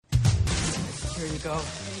Here you go.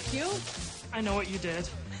 Thank you. I know what you did.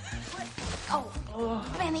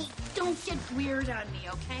 Oh, Benny, don't get weird on me,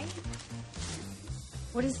 okay?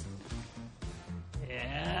 What is...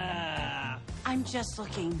 Yeah. I'm just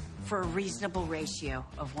looking for a reasonable ratio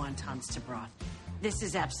of wontons to broth. This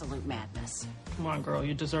is absolute madness. Come on, girl.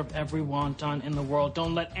 You deserve every wonton in the world.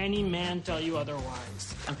 Don't let any man tell you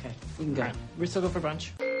otherwise. Okay, we can go. All right, we still go for brunch.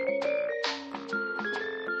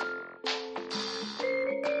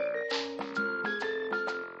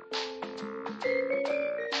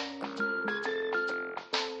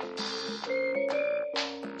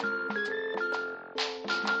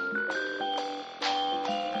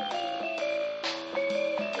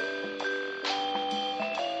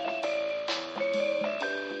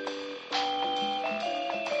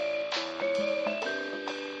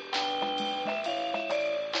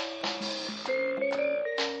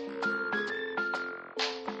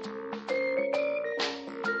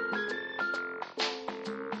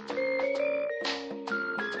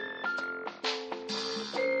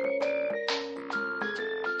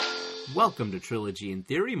 Welcome to Trilogy in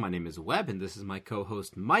Theory. My name is Webb, and this is my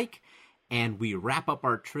co-host Mike. And we wrap up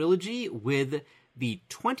our trilogy with the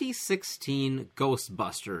 2016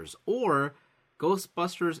 Ghostbusters, or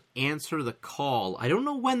Ghostbusters Answer the Call. I don't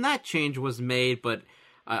know when that change was made, but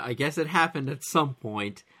I guess it happened at some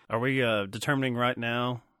point. Are we determining right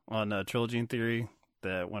now on Trilogy in Theory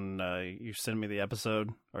that when you send me the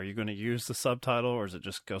episode, are you going to use the subtitle, or is it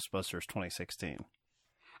just Ghostbusters 2016?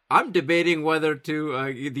 I'm debating whether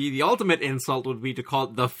to, the ultimate insult would be to call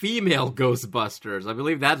it the female Ghostbusters. I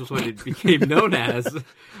believe that's what it became known as, even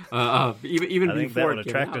I think before that would it came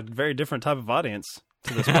attract out. a very different type of audience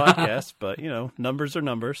to this podcast, but, you know, numbers are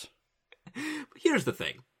numbers. But here's the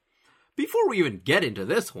thing. Before we even get into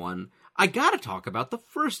this one, I gotta talk about the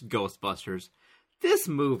first Ghostbusters. This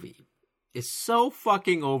movie is so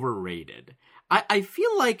fucking overrated. I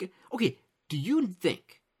feel like, okay, do you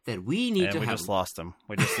think that we need And to we have... just lost them.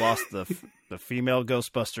 We just lost the female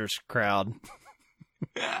Ghostbusters crowd.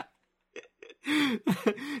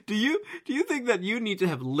 Do you think that you need to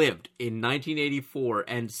have lived in 1984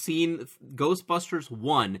 and seen Ghostbusters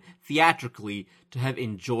 1 theatrically to have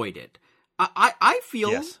enjoyed it? I feel...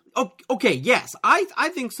 Yes. Okay, yes, I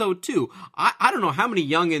think so too. I don't know how many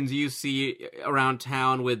youngins you see around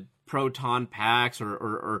town with proton packs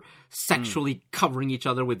or sexually covering each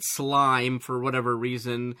other with slime for whatever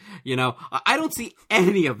reason. You know, I don't see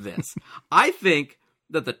any of this. I think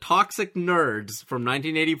that the toxic nerds from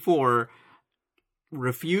 1984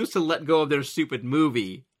 refuse to let go of their stupid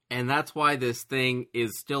movie, and that's why this thing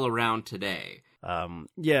is still around today.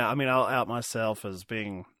 Yeah, I mean, I'll out myself as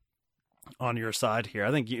being on your side here.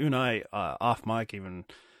 I think you and I, off mic, even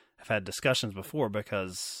have had discussions before,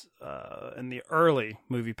 because in the early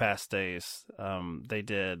Movie Pass days, they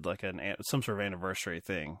did like some sort of anniversary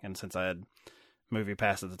thing. And since I had Movie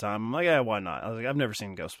Pass at the time, I'm like, yeah, why not? I was like, I've never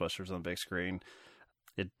seen Ghostbusters on the big screen.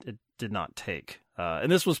 It did not take.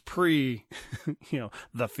 And this was pre,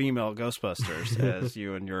 the female Ghostbusters, as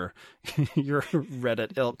you and your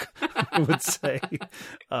Reddit ilk would say.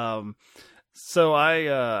 So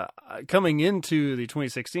I, coming into the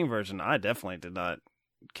 2016 version, I definitely did not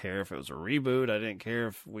care if it was a reboot. I didn't care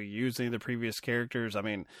if we used any of the previous characters. I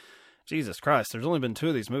mean, Jesus Christ, there's only been two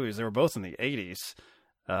of these movies. They were both in the 80s.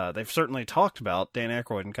 They've certainly talked about, Dan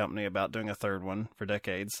Aykroyd and company, about doing a third one for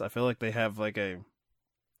decades. I feel like they have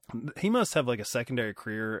he must have like a secondary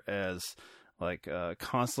career as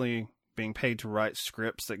constantly being paid to write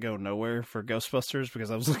scripts that go nowhere for Ghostbusters,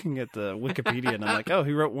 because I was looking at the Wikipedia and I'm like, oh,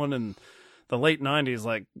 he wrote one in the late 90s,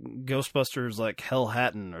 like Ghostbusters, like Hell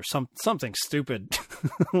Hatton or something stupid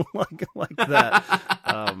like that.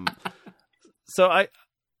 So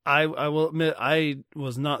I will admit, I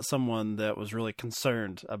was not someone that was really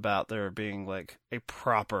concerned about there being like a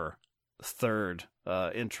proper third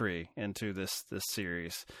entry into this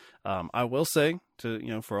series. I will say,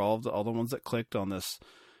 for all the ones that clicked on this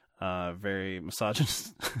very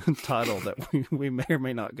misogynist title that we may or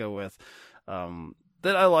may not go with,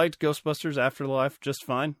 that I liked Ghostbusters Afterlife just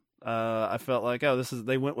fine. I felt like,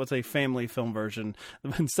 they went with a family film version.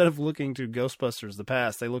 Instead of looking to Ghostbusters the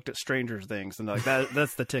past, they looked at Stranger Things and like,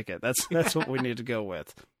 that's the ticket. That's what we need to go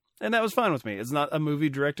with. And that was fine with me. It's not a movie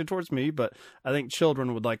directed towards me, but I think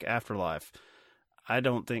children would like Afterlife. I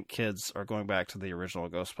don't think kids are going back to the original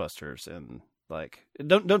Ghostbusters, and like,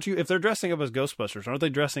 don't you, if they're dressing up as Ghostbusters, aren't they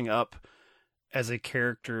dressing up as a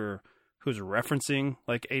character who's referencing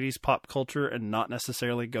like 80s pop culture and not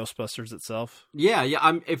necessarily Ghostbusters itself? Yeah.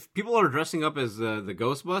 If people are dressing up as the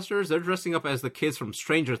Ghostbusters, they're dressing up as the kids from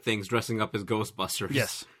Stranger Things dressing up as Ghostbusters.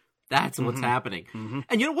 Yes. That's what's happening.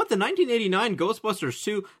 And you know what? The 1989 Ghostbusters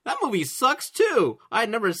 2, that movie sucks too. I had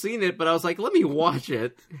never seen it, but I was like, let me watch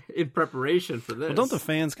it in preparation for this. Well, don't the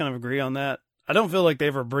fans kind of agree on that? I don't feel like they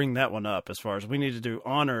ever bring that one up as far as we need to do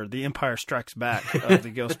honor the Empire Strikes Back of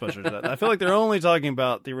the Ghostbusters. I feel like they're only talking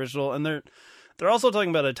about the original, and they're also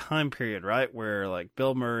talking about a time period, right, where like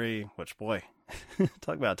Bill Murray, which boy,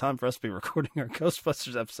 talk about a time for us to be recording our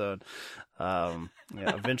Ghostbusters episode.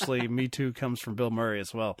 Eventually Me Too comes from Bill Murray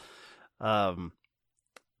as well.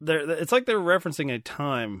 It's like they're referencing a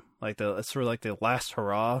time, like it's sort of like the last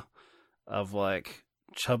hurrah of like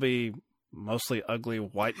chubby, mostly ugly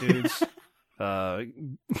white dudes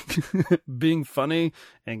being funny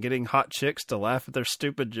and getting hot chicks to laugh at their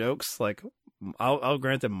stupid jokes. Like, I'll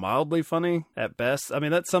grant them mildly funny at best. I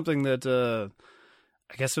mean, that's something that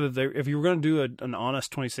I guess if you were going to do an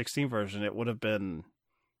honest 2016 version, it would have been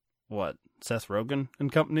what? Seth Rogen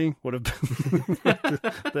and company would have been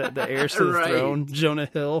the heirs to the throne, Jonah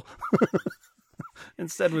Hill.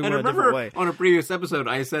 Instead, we went a different way. On a previous episode,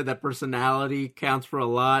 I said that personality counts for a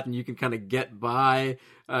lot, and you can kind of get by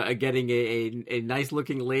getting a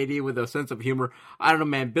nice-looking lady with a sense of humor. I don't know,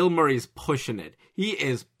 man. Bill Murray's pushing it. He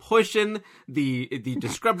is pushing the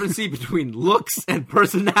discrepancy between looks and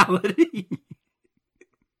personality.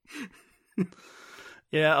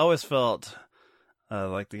 Yeah, I always felt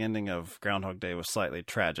like the ending of Groundhog Day was slightly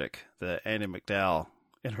tragic. That Andie MacDowell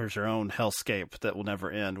enters her own hellscape that will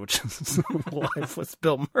never end, which is life with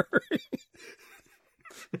Bill Murray.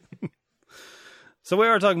 So we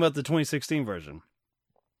are talking about the 2016 version.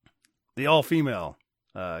 The all-female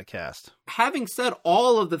cast. Having said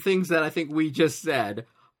all of the things that I think we just said,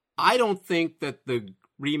 I don't think that the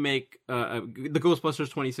remake, the Ghostbusters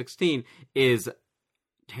 2016, is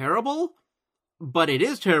terrible, but it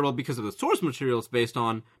is terrible because of the source material it's based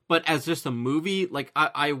on. But as just a movie, like,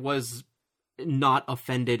 I was not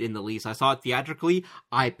offended in the least. I saw it theatrically.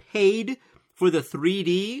 I paid for the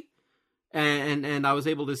 3D, and I was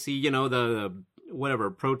able to see, the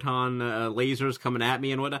whatever proton lasers coming at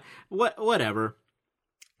me and whatever.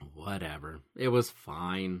 It was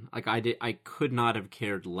fine. Like, I could not have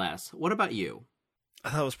cared less. What about you? I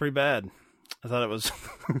thought it was pretty bad. I thought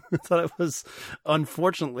it was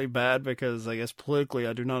unfortunately bad because I guess politically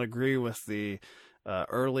I do not agree with the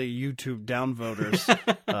early YouTube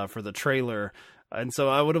downvoters for the trailer. And so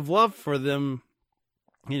I would have loved for them,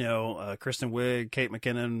 Kristen Wiig, Kate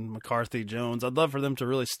McKinnon, McCarthy, Jones. I'd love for them to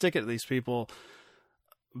really stick it to these people.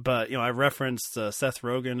 But, I referenced Seth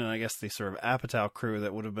Rogen and I guess the sort of Apatow crew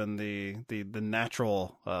that would have been the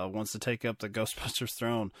natural ones to take up the Ghostbusters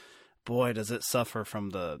throne. Boy, does it suffer from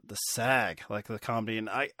the SAG, like the comedy. And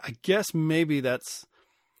I guess maybe that's,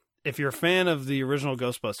 if you're a fan of the original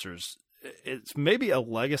Ghostbusters, it's maybe a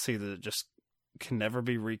legacy that just can never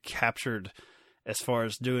be recaptured as far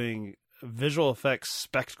as doing visual effects,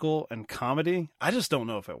 spectacle, and comedy. I just don't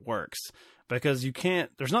know if it works because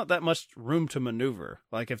there's not that much room to maneuver.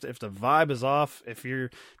 Like if the vibe is off, if you're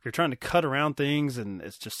trying to cut around things and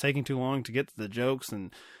it's just taking too long to get to the jokes,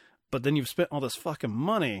 but then you've spent all this fucking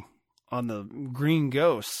money on the green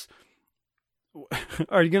ghosts.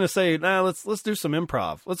 Are you going to say, let's do some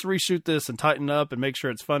improv. Let's reshoot this and tighten up and make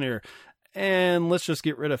sure it's funnier. And let's just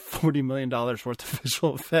get rid of $40 million worth of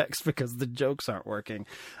visual effects because the jokes aren't working.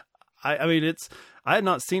 I mean, I had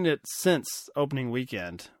not seen it since opening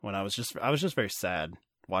weekend when I was just very sad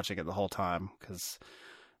watching it the whole time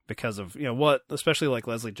because of, what, especially like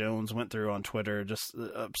Leslie Jones went through on Twitter, just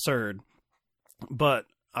absurd. But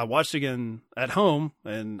I watched again at home,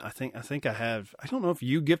 and I think I have. I don't know if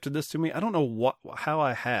you gifted this to me. I don't know how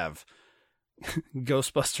I have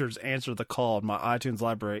Ghostbusters Answer the Call in my iTunes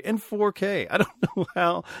library in 4K. I don't know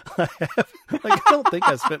how I have. Like, I don't think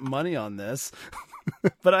I spent money on this,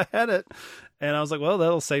 but I had it, and I was like, well,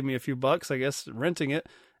 that'll save me a few bucks, I guess, renting it.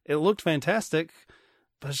 It looked fantastic,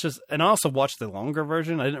 but it's just. And I also watched the longer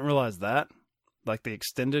version. I didn't realize that, like the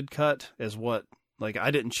extended cut is what. Like,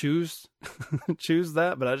 I didn't choose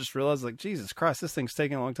that, but I just realized, like, Jesus Christ, this thing's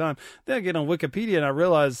taking a long time. Then I get on Wikipedia and I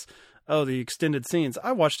realize, the extended scenes.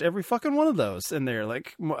 I watched every fucking one of those in there.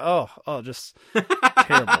 Like, just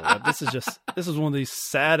terrible. Like, this is one of the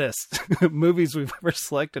saddest movies we've ever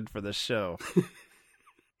selected for this show.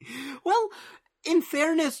 Well, in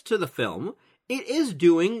fairness to the film, it is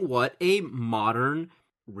doing what a modern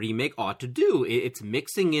remake ought to do. It's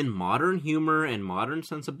mixing in modern humor and modern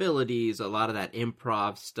sensibilities, a lot of that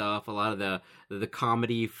improv stuff, a lot of the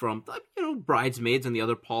comedy from, Bridesmaids and the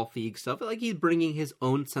other Paul Feig stuff. Like, he's bringing his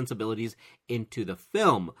own sensibilities into the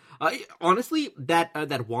film. Honestly, that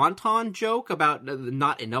wonton joke about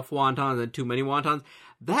not enough wontons and too many wontons,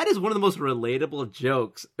 that is one of the most relatable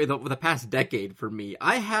jokes in the past decade for me.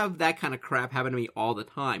 I have that kind of crap happen to me all the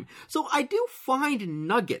time. So I do find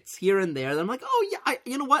nuggets here and there that I'm like, oh yeah,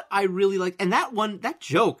 you know what? I really like, and that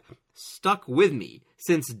joke stuck with me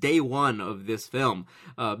since day one of this film,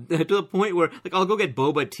 to the point where, like, I'll go get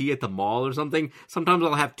boba tea at the mall or something. Sometimes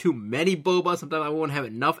I'll have too many boba, sometimes I won't have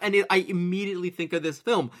enough, and I immediately think of this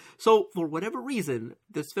film. So, for whatever reason,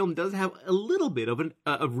 this film does have a little bit of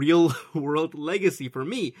a real-world legacy for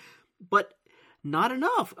me, but not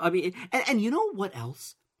enough. I mean, and you know what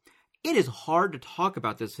else? It is hard to talk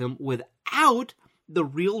about this film without the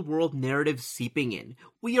real-world narrative seeping in.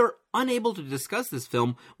 We are unable to discuss this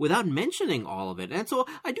film without mentioning all of it, and so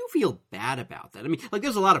I do feel bad about that. I mean, like,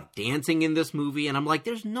 there's a lot of dancing in this movie, and I'm like,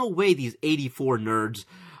 there's no way these 84 nerds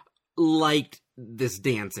liked this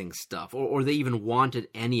dancing stuff, or they even wanted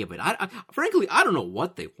any of it. Frankly, I don't know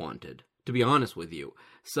what they wanted, to be honest with you.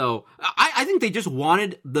 So, I think they just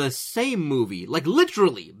wanted the same movie. Like,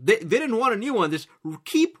 literally. They didn't want a new one. Just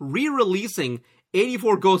keep re-releasing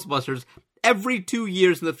 84 Ghostbusters every 2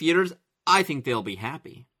 years in the theaters. I think they'll be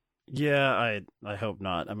happy. Yeah, I hope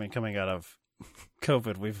not. I mean, coming out of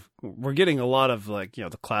COVID, we're getting a lot of, like, the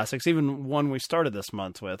classics. Even one we started this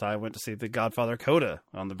month with, I went to see The Godfather Coda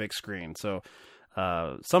on the big screen. So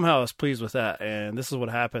somehow I was pleased with that. And this is what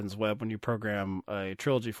happens, Webb, when you program a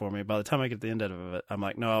trilogy for me. By the time I get to the end of it, I'm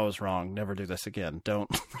like, no, I was wrong. Never do this again. Don't.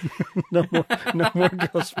 no more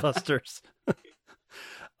Ghostbusters.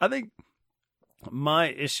 I think my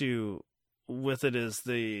issue with it is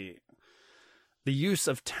the use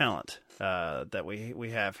of talent that we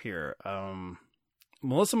have here.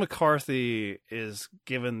 Melissa McCarthy is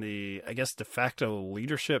given the, I guess, de facto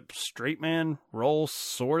leadership straight man role,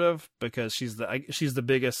 sort of, because she's the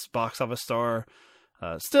biggest box office star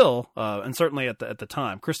still, and certainly at the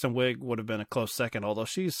time. Kristen Wiig would have been a close second, although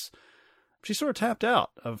she's sort of tapped out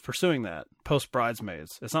of pursuing that post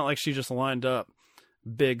Bridesmaids. It's not like she just lined up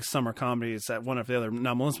big summer comedies at one after the other.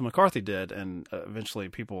 Now, Melissa McCarthy did, and eventually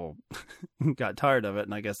people got tired of it,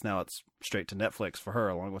 and I guess now it's straight to Netflix for her,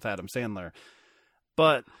 along with Adam Sandler.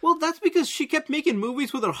 But well, that's because she kept making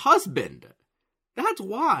movies with her husband. That's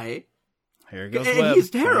why. Here goes and Webb, he's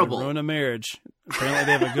terrible. Ruin a marriage. Apparently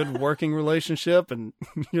they have a good working relationship, and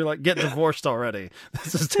you're like, get divorced already.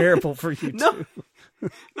 This is terrible for you too.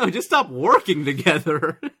 No, just stop working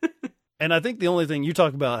together. And I think the only thing you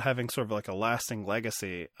talk about having sort of like a lasting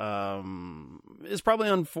legacy is probably,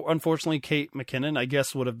 unfortunately, Kate McKinnon, I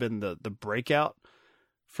guess, would have been the breakout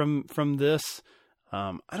from this.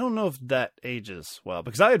 I don't know if that ages well,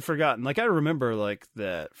 because I had forgotten. Like, I remember, like,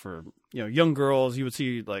 that for, young girls, you would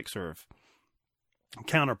see, like, sort of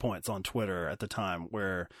counterpoints on Twitter at the time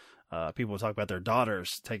where people would talk about their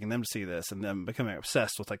daughters taking them to see this and them becoming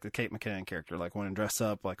obsessed with, like, the Kate McKinnon character, like, wanting to dress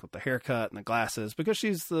up, like, with the haircut and the glasses, because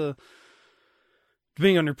she's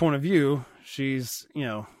depending on your point of view, she's,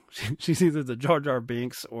 she's either the Jar Jar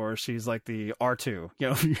Binks or she's like the R2,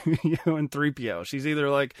 in 3PO. She's either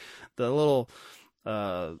like the little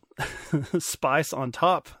spice on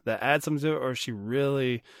top that adds something to it, or she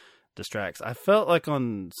really distracts. I felt like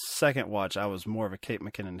on second watch, I was more of a Kate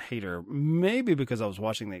McKinnon hater, maybe because I was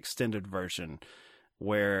watching the extended version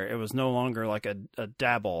where it was no longer like a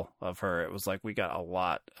dabble of her. It was like we got a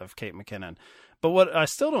lot of Kate McKinnon. But what I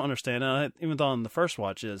still don't understand, and I, even though on the first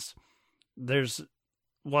watch, is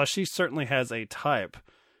while she certainly has a type,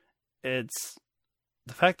 it's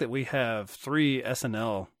the fact that we have 3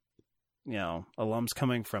 SNL, alums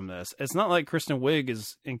coming from this. It's not like Kristen Wiig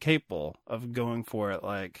is incapable of going for it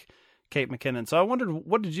like Kate McKinnon. So I wondered,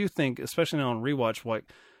 what did you think, especially on rewatch? Like,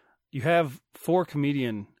 you have 4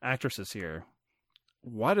 comedian actresses here.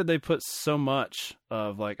 Why did they put so much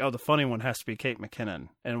of like, the funny one has to be Kate McKinnon?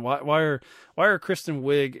 And why are Kristen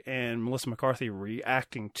Wiig and Melissa McCarthy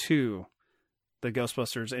reacting to the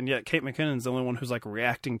Ghostbusters, and yet Kate McKinnon's the only one who's like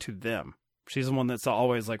reacting to them? She's the one that's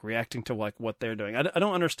always like reacting to like what they're doing. I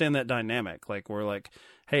don't understand that dynamic. Like, we're like,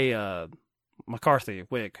 hey, McCarthy,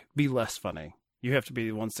 Wiig, be less funny. You have to be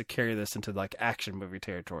the ones to carry this into like action movie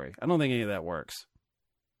territory. I don't think any of that works.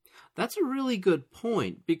 That's a really good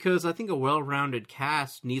point, because I think a well-rounded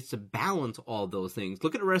cast needs to balance all those things.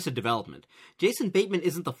 Look at Arrested Development. Jason Bateman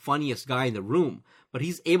isn't the funniest guy in the room, but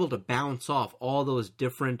he's able to bounce off all those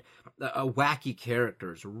different wacky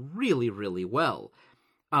characters really, really well.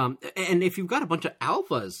 And if you've got a bunch of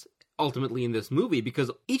alphas ultimately in this movie,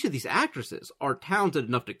 because each of these actresses are talented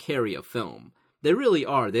enough to carry a film. They really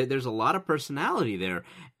are. There's a lot of personality there,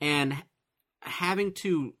 and having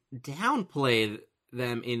to downplay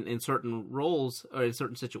them in certain roles or in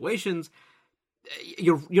certain situations,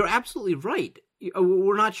 you're absolutely right.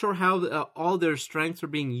 We're not sure how all their strengths are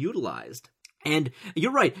being utilized. And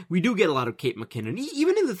you're right, we do get a lot of Kate McKinnon,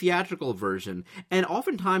 even in the theatrical version. And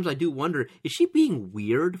oftentimes I do wonder, is she being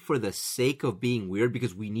weird for the sake of being weird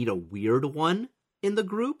because we need a weird one in the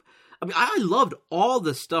group? I mean, I loved all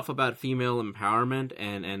the stuff about female empowerment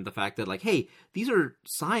and the fact that, like, hey, these are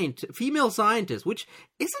female scientists, which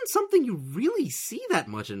isn't something you really see that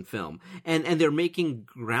much in film. And they're making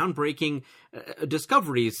groundbreaking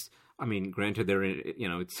discoveries. I mean, granted,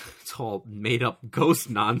 it's all made up ghost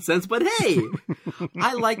nonsense, but hey,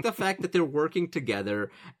 I like the fact that they're working together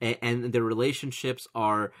and their relationships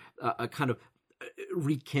are a kind of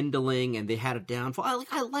rekindling, and they had a downfall.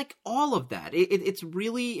 I like all of that. It's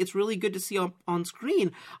really good to see on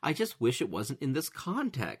screen. I just wish it wasn't in this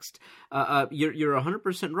context. You're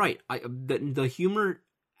 100% right. The humor,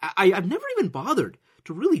 I've never even bothered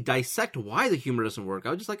to really dissect why the humor doesn't work. I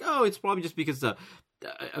was just like, oh, it's probably just because a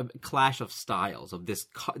clash of styles of this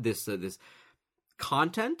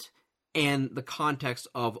content and the context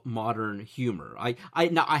of modern humor. I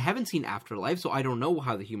haven't seen Afterlife, so I don't know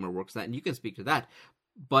how the humor works that, and you can speak to that.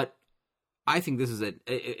 But I think this is an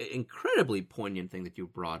incredibly poignant thing that you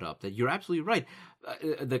brought up. That you're absolutely right.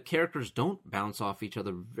 The characters don't bounce off each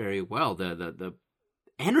other very well. The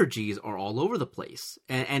energies are all over the place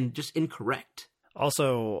and just incorrect.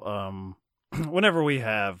 Also, whenever we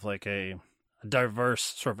have like a diverse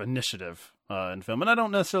sort of initiative in film, and I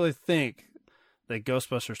don't necessarily think that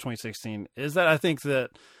Ghostbusters 2016 is that. I think that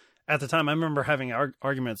at the time I remember having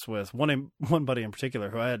arguments with one buddy in particular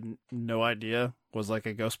who I had no idea was like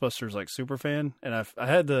a Ghostbusters like super fan, and I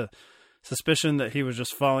had the suspicion that he was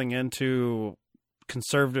just falling into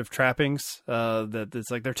conservative trappings, that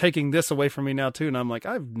it's like they're taking this away from me now too, and I'm like,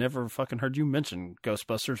 I've never fucking heard you mention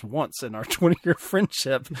Ghostbusters once in our 20-year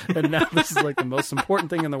friendship, and now this is like the most important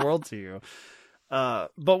thing in the world to you.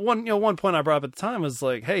 But one point I brought up at the time was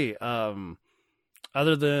like, hey,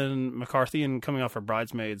 other than McCarthy and coming off her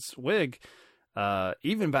bridesmaid's wig,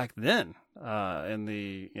 even back then, in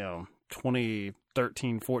the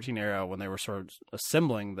 2013-14 era when they were sort of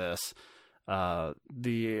assembling this,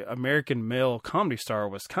 the American male comedy star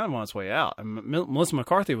was kind of on its way out. And Melissa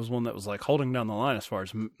McCarthy was one that was like holding down the line as far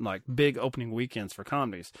as like big opening weekends for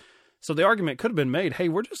comedies. So the argument could have been made, hey,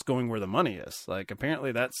 we're just going where the money is. Like,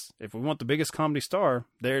 apparently that's, if we want the biggest comedy star,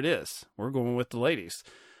 there it is. We're going with the ladies.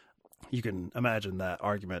 You can imagine that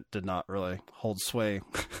argument did not really hold sway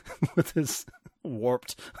with his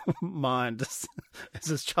warped mind as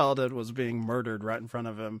his childhood was being murdered right in front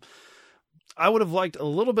of him. I would have liked a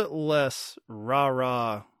little bit less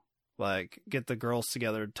rah-rah, like get the girls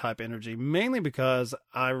together type energy, mainly because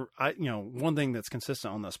I one thing that's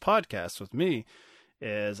consistent on this podcast with me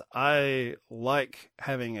is I like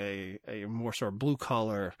having a more sort of blue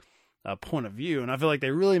collar point of view. And I feel like they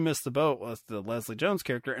really missed the boat with the Leslie Jones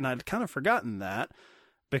character. And I'd kind of forgotten that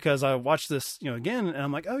because I watched this, again, and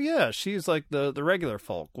I'm like, oh yeah, she's like the regular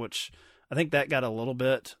folk, which I think that got a little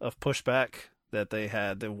bit of pushback that they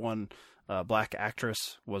had. The one black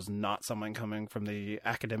actress was not someone coming from the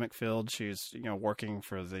academic field. She's, working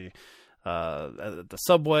for the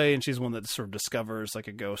subway, and she's one that sort of discovers like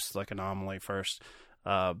a ghost, like anomaly first.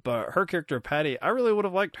 But her character, Patty, I really would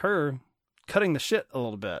have liked her cutting the shit a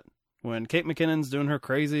little bit. When Kate McKinnon's doing her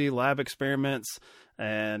crazy lab experiments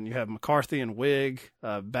and you have McCarthy and Wig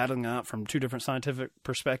battling out from two different scientific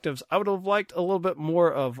perspectives, I would have liked a little bit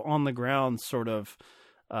more of on the ground sort of,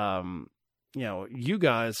 you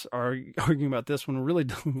guys are arguing about this when we're really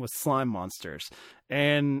dealing with slime monsters.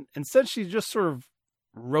 And instead she just sort of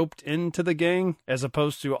roped into the gang as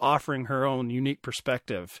opposed to offering her own unique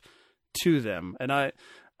perspective to them. And I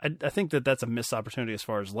think that that's a missed opportunity as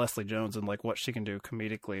far as Leslie Jones and like what she can do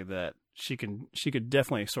comedically, that she could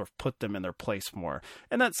definitely sort of put them in their place more.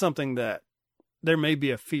 And that's something that there may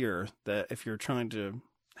be a fear that if you're trying to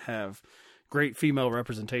have great female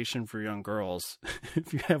representation for young girls,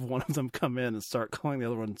 if you have one of them come in and start calling the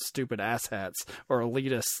other one stupid asshats or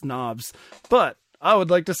elitist snobs. But I would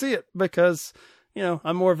like to see it because,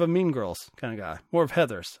 I'm more of a Mean Girls kind of guy, more of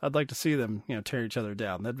Heathers. I'd like to see them, tear each other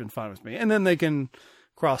down. That'd been fine with me. And then they can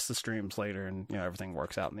cross the streams later and, everything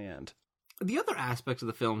works out in the end. The other aspects of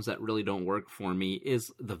the films that really don't work for me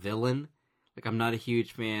is the villain. Like, I'm not a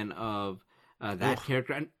huge fan of that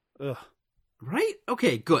character. And, right?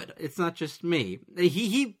 Okay, good. It's not just me.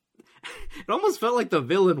 He it almost felt like the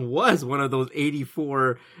villain was one of those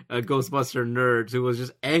 84 Ghostbuster nerds who was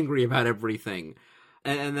just angry about everything.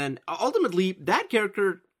 And then ultimately that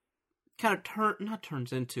character kind of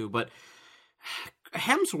turns into, but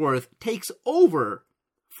Hemsworth takes over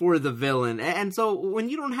for the villain. And so when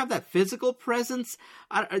you don't have that physical presence,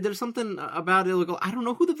 there's something about it. Like, I don't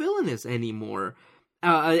know who the villain is anymore.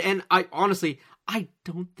 And I honestly, I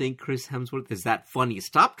don't think Chris Hemsworth is that funny.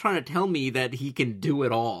 Stop trying to tell me that he can do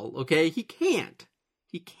it all, okay? He can't.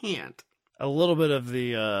 He can't. A little bit of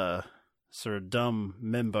the sort of dumb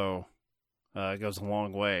Mimbo goes a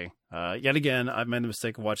long way. Yet again, I made the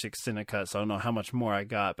mistake of watching extended cut, so I don't know how much more I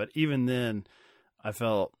got. But even then, I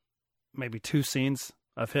felt maybe 2 scenes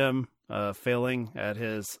of him failing at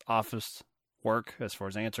his office work as far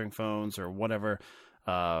as answering phones or whatever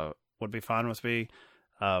would be fine with me.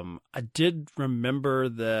 I did remember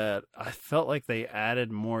that I felt like they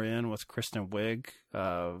added more in with Kristen Wiig,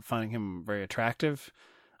 finding him very attractive,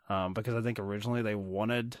 because I think originally they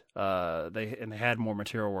wanted they had more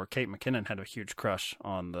material where Kate McKinnon had a huge crush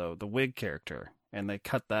on the Wiig character, and they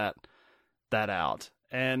cut that out.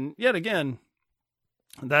 And yet again,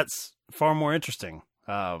 that's far more interesting,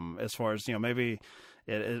 as far as, maybe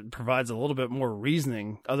it provides a little bit more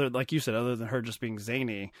reasoning, like you said, other than her just being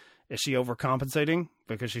zany. Is she overcompensating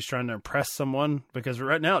because she's trying to impress someone? Because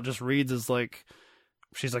right now it just reads as like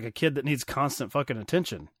she's like a kid that needs constant fucking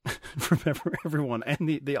attention from everyone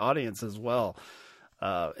and the audience as well.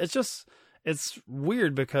 It's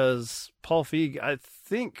weird because Paul Feig, I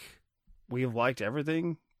think we've liked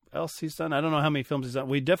everything else he's done. I don't know how many films he's done.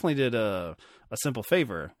 We definitely did a Simple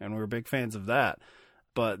Favor, and we were big fans of that.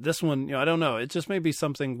 But this one, I don't know. It just may be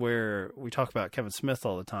something where we talk about Kevin Smith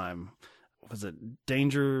all the time. Was it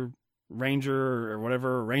Danger Ranger or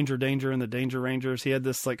whatever, Ranger Danger and the Danger Rangers? He had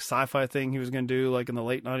this like sci-fi thing he was going to do like in the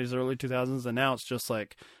late 90s, early 2000s, and now it's just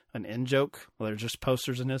like an in-joke. Well, there's just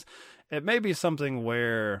posters in his. It may be something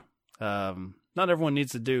where not everyone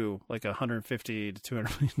needs to do like $150 to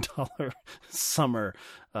 $200 million summer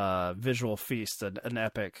visual feast, an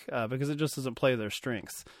epic, because it just doesn't play their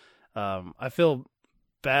strengths. I feel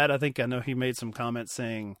bad. I know he made some comments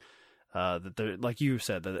saying that like you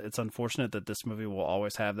said, that it's unfortunate that this movie will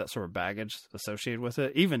always have that sort of baggage associated with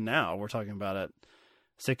it. Even now, we're talking about it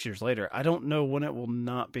 6 years later. I don't know when it will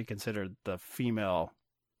not be considered the female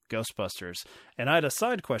Ghostbusters. And I had a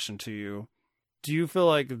side question to you. Do you feel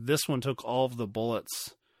like this one took all of the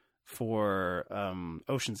bullets for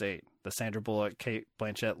Ocean's 8, the Sandra Bullock, Kate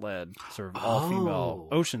Blanchett led sort of all-female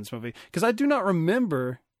Ocean's movie? Because I do not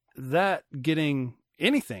remember that getting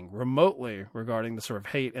anything remotely regarding the sort of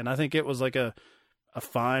hate, and I think it was like a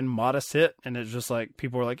fine, modest hit, and it's just like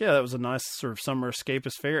people were like, yeah, that was a nice sort of summer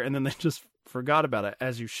escapist fare, and then they just forgot about it,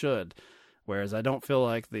 as you should. Whereas I don't feel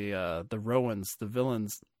like the Rowans, the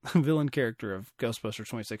villain character of Ghostbusters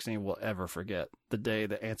 2016, will ever forget the day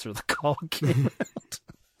the Answer the Call came out.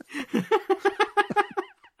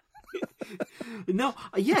 No,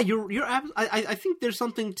 yeah, you're. I think there's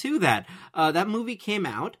something to that. That movie came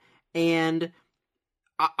out, and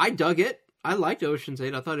I dug it. I liked Ocean's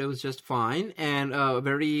 8. I thought it was just fine and a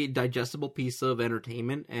very digestible piece of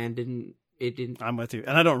entertainment, and it didn't. I'm with you,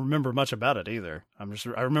 and I don't remember much about it either. I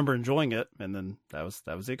remember enjoying it, and then that was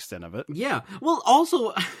the extent of it. Yeah. Well,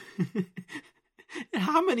 also,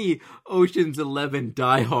 how many Ocean's 11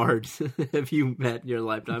 diehards have you met in your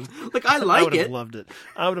lifetime? Like, I like it. I would have loved it.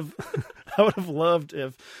 I would have loved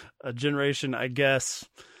if a generation, I guess,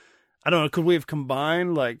 I don't know, could we have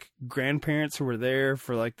combined like grandparents who were there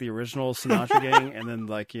for like the original Sinatra gang, and then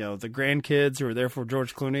like, the grandkids who were there for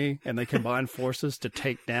George Clooney, and they combined forces to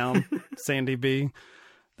take down Sandy B?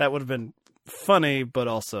 That would have been funny, but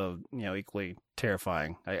also, equally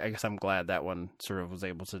terrifying. I guess I'm glad that one sort of was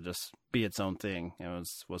able to just be its own thing. It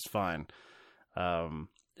was fine.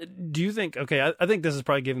 Do you think, okay, I think this is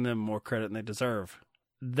probably giving them more credit than they deserve.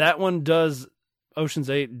 That one Ocean's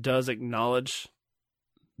 8 does acknowledge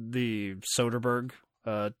the Soderbergh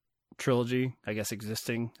trilogy, I guess,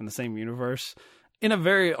 existing in the same universe in a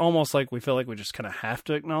very, almost like we feel like we just kind of have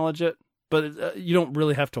to acknowledge it, but you don't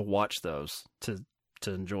really have to watch those to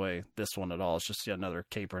enjoy this one at all. It's just another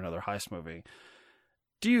caper, another heist movie.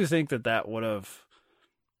 Do you think that would have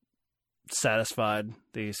satisfied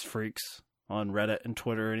these freaks on Reddit and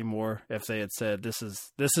Twitter anymore if they had said this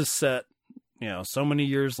is set, so many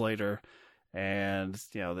years later, and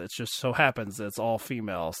it just so happens that it's all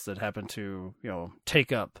females that happen to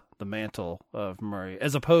take up the mantle of Murray,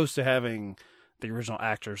 as opposed to having the original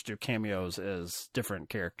actors do cameos as different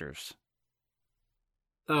characters?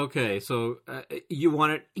 Okay, so you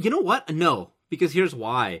want it? You know what? No, because here's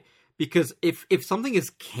why. Because if something is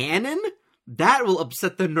canon, that will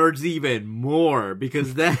upset the nerds even more,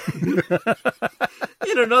 because then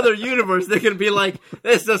in another universe they can be like,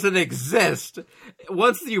 this doesn't exist.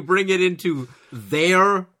 Once you bring it into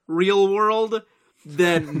their real world,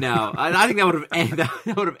 then no. I think that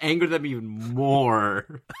would have angered them even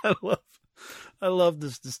more. I love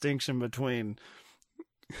this distinction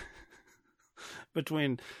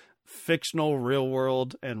between fictional real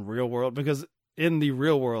world and real world, because in the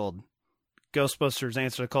real world, Ghostbusters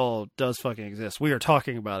Answer the Call does fucking exist. We are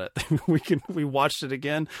talking about it. We watched it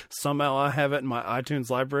again. Somehow I have it in my iTunes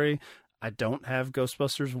library. I don't have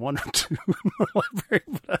Ghostbusters 1 or 2 in my library,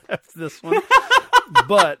 but I have this one.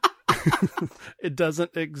 But it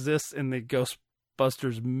doesn't exist in the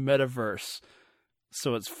Ghostbusters metaverse,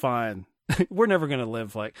 so it's fine. We're never going to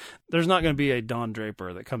live like... There's not going to be a Don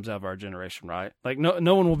Draper that comes out of our generation, right? Like,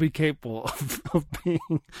 no one will be capable of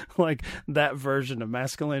being like that version of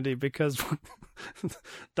masculinity, because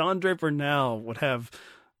Don Draper now would have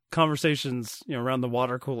conversations, around the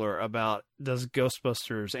water cooler about, does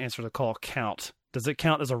Ghostbusters Answer the Call count? Does it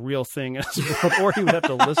count as a real thing in his world? Or he would have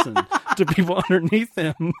to listen to people underneath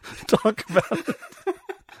him talk about it.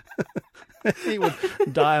 He would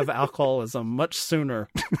die of alcoholism much sooner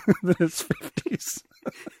than his 50s.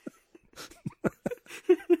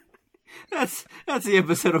 That's the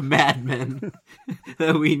episode of Mad Men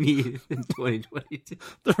that we need in 2022.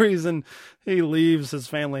 The reason he leaves his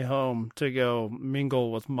family home to go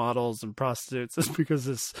mingle with models and prostitutes is because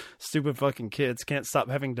his stupid fucking kids can't stop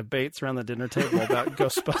having debates around the dinner table about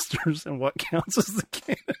Ghostbusters and what counts as the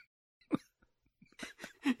canon.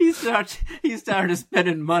 He started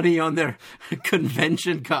spending money on their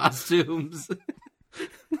convention costumes.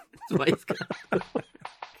 That's why he's got...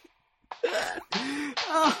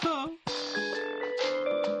 Oh.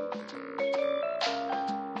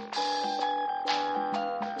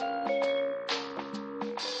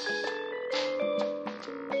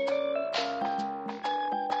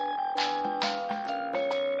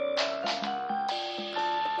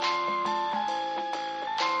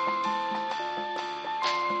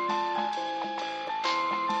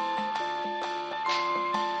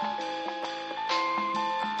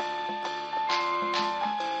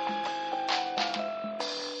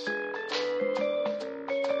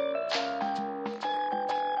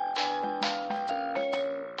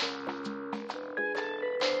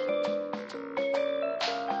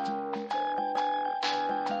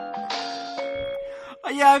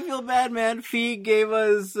 Yeah, I feel bad, man. Feig gave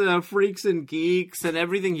us Freaks and Geeks, and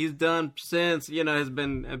everything he's done since, has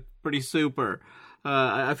been pretty super.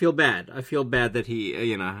 I feel bad. I feel bad that he,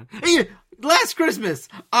 Hey, Last Christmas!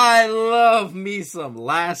 I love me some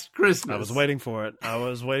Last Christmas. I was waiting for it.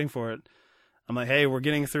 I'm like, hey, we're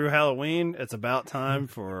getting through Halloween. It's about time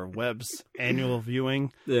for Webb's annual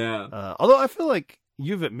viewing. Yeah. Although I feel like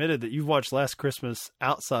you've admitted that you've watched Last Christmas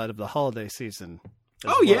outside of the holiday season.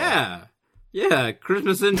 Oh, well. Yeah. Yeah,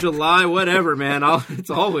 Christmas in July, whatever, man. It's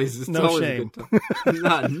always shame. A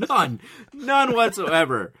good time. None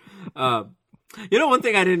whatsoever. One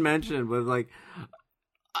thing I didn't mention was, like,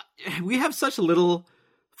 we have such little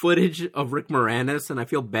footage of Rick Moranis, and I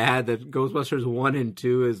feel bad that Ghostbusters 1 and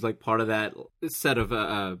 2 is, like, part of that set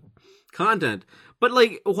of content. But,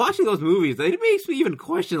 like, watching those movies, it makes me even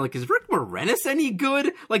question, like, is Rick Moranis any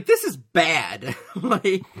good? Like, this is bad.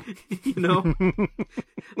 Like,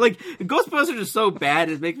 like, Ghostbusters is so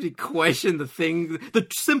bad, it makes me question the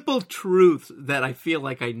simple truth that I feel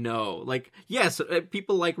like I know. Like, yes,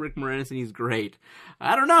 people like Rick Moranis and he's great.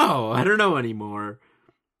 I don't know anymore.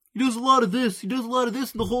 He does a lot of this in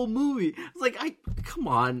the whole movie. It's like, come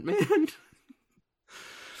on, man.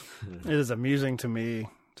 It is amusing to me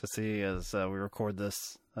to see, as we record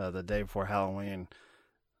this the day before Halloween,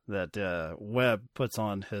 that Webb puts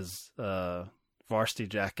on his varsity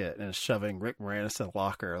jacket and is shoving Rick Moranis in a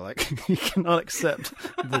locker. Like, he cannot accept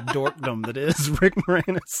the dorkdom that is Rick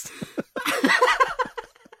Moranis.